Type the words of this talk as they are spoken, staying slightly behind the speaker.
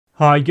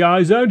Hi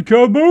guys and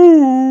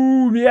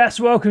kaboom! Yes,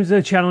 welcome to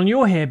the channel, and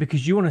you're here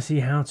because you want to see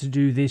how to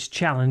do this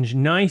challenge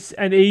nice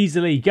and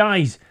easily.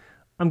 Guys,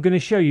 I'm going to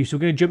show you, so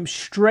we're going to jump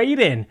straight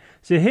in.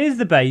 So here's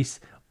the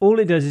base. All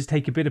it does is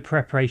take a bit of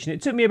preparation.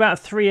 It took me about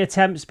 3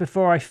 attempts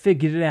before I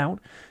figured it out.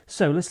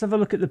 So let's have a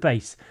look at the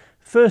base.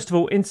 First of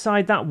all,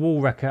 inside that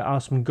wall wrecker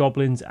are some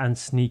goblins and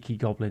sneaky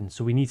goblins.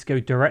 So we need to go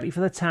directly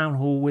for the town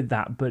hall with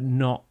that, but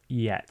not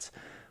yet.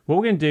 What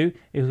we're going to do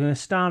is we're going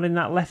to start in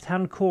that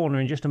left-hand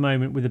corner in just a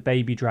moment with the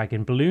baby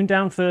dragon. Balloon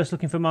down first,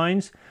 looking for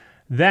mines,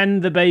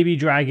 then the baby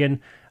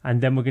dragon, and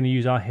then we're going to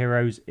use our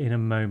heroes in a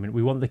moment.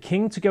 We want the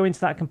king to go into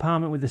that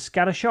compartment with the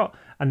scatter shot,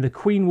 and the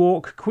queen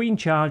walk, queen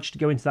charge to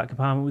go into that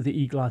compartment with the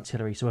eagle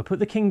artillery. So I put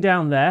the king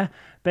down there.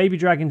 Baby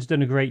dragon's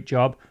done a great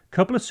job.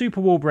 Couple of super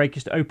wall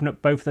breakers to open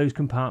up both those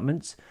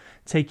compartments.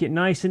 Take it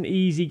nice and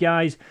easy,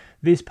 guys.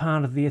 This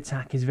part of the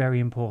attack is very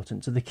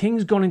important. So the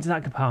king's gone into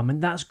that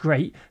compartment. That's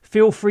great.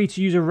 Feel free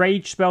to use a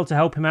rage spell to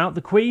help him out.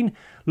 The queen,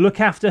 look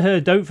after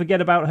her. Don't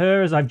forget about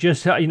her, as I've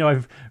just,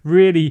 I've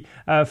really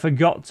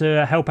forgot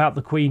to help out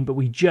the queen, but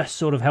we just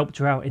sort of helped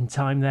her out in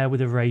time there with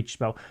a rage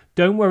spell.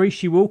 Don't worry,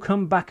 she will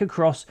come back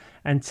across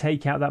and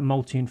take out that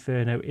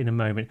multi-inferno in a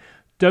moment.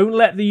 Don't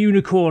let the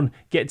unicorn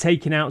get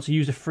taken out, so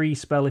use a free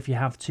spell if you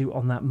have to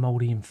on that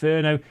Moldy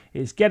Inferno.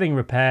 It's getting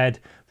repaired.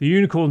 The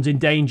unicorn's in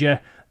danger.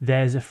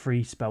 There's a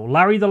free spell.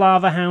 Larry the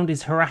Lava Hound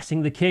is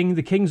harassing the king.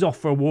 The king's off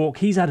for a walk.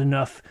 He's had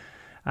enough.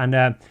 And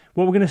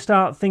what we're going to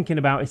start thinking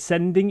about is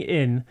sending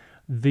in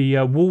the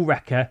wall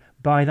wrecker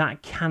by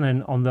that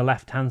cannon on the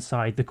left-hand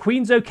side. The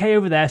queen's okay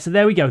over there, so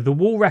there we go. The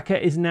wall wrecker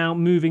is now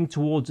moving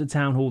towards the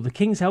town hall. The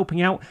king's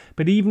helping out,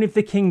 but even if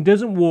the king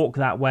doesn't walk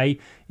that way,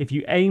 if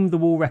you aim the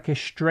wall wrecker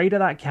straight at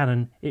that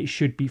cannon, it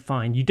should be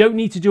fine. You don't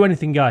need to do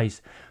anything,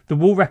 guys. The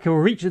wall wrecker will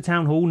reach the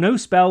town hall. No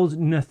spells,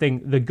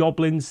 nothing. The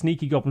goblins,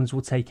 sneaky goblins,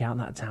 will take out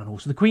that town hall.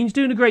 So the queen's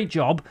doing a great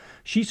job.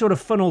 She sort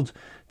of funneled,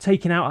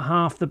 taking out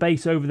half the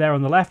base over there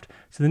on the left.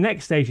 So the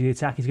next stage of the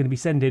attack is going to be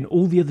sending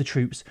all the other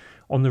troops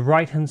on the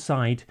right-hand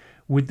side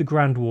with the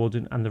Grand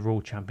Warden and the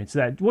Royal Champion. So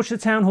there, watch the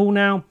town hall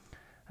now.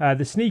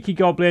 The sneaky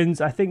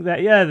goblins, I think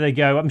that, yeah, there they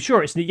go. I'm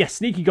sure it's, yes,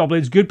 sneaky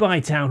goblins.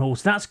 Goodbye, town hall.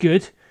 So that's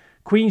good.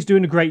 Queen's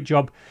doing a great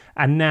job.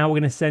 And now we're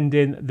going to send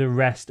in the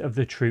rest of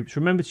the troops.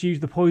 Remember to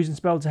use the poison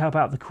spell to help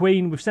out the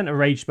queen. We've sent a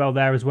rage spell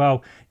there as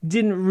well.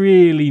 Didn't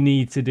really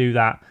need to do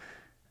that.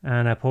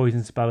 And a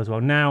poison spell as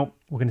well. Now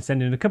we're going to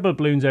send in a couple of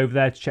balloons over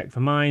there to check for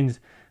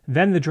mines.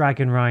 Then the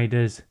dragon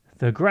riders,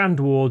 the Grand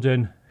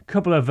Warden, a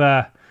couple of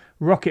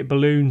rocket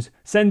balloons,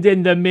 send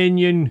in the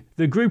minion,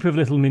 the group of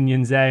little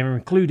minions there,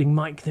 including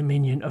Mike the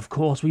Minion, of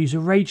course. We use a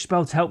rage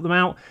spell to help them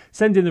out,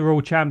 send in the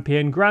Royal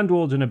Champion, Grand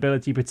Warden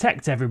ability,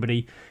 protect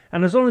everybody,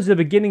 and as long as the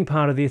beginning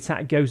part of the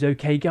attack goes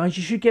okay, guys,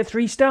 you should get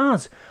 3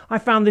 stars. I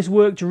found this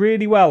worked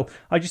really well.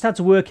 I just had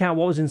to work out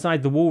what was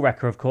inside the wall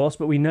wrecker, of course,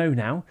 but we know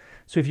now.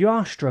 So if you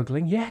are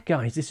struggling, yeah,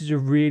 guys, this is a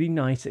really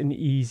nice and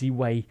easy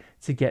way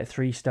to get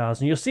 3 stars.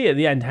 And you'll see at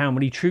the end how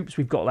many troops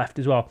we've got left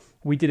as well.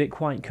 We did it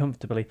quite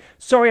comfortably.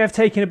 Sorry I've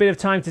taken a bit of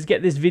time to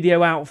get this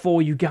video out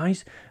for you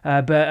guys,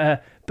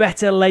 but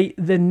better late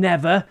than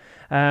never.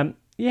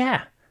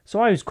 Yeah,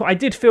 so I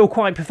did feel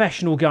quite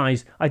professional,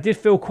 guys. I did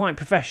feel quite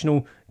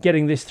professional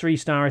getting this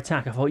 3-star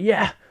attack. I thought,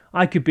 yeah,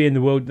 I could be in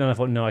the world. Then I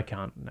thought, no, I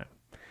can't.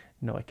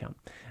 No, I can't.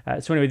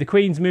 So anyway, the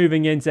queen's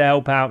moving in to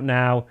help out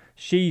now.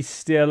 She's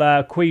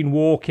still queen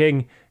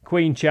walking,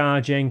 queen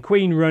charging,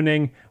 queen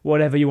running,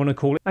 whatever you want to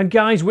call it. And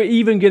guys, we're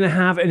even going to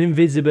have an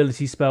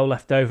invisibility spell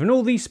left over. And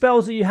all these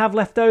spells that you have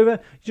left over,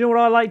 do you know what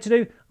I like to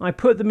do? I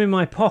put them in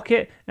my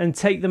pocket and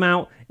take them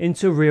out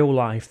into real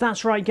life.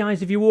 That's right,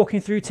 guys. If you're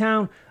walking through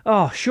town,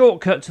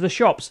 shortcut to the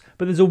shops,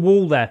 but there's a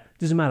wall there.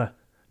 Doesn't matter.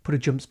 Put a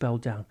jump spell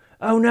down.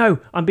 Oh no,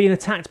 I'm being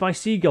attacked by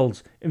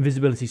seagulls.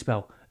 Invisibility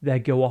spell. There,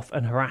 go off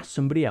and harass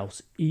somebody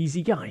else.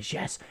 Easy, guys,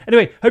 yes.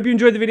 Anyway, hope you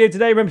enjoyed the video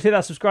today. Remember to hit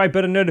that subscribe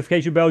button,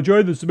 notification bell,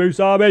 join the Smooth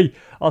Army.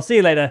 I'll see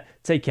you later.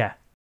 Take care.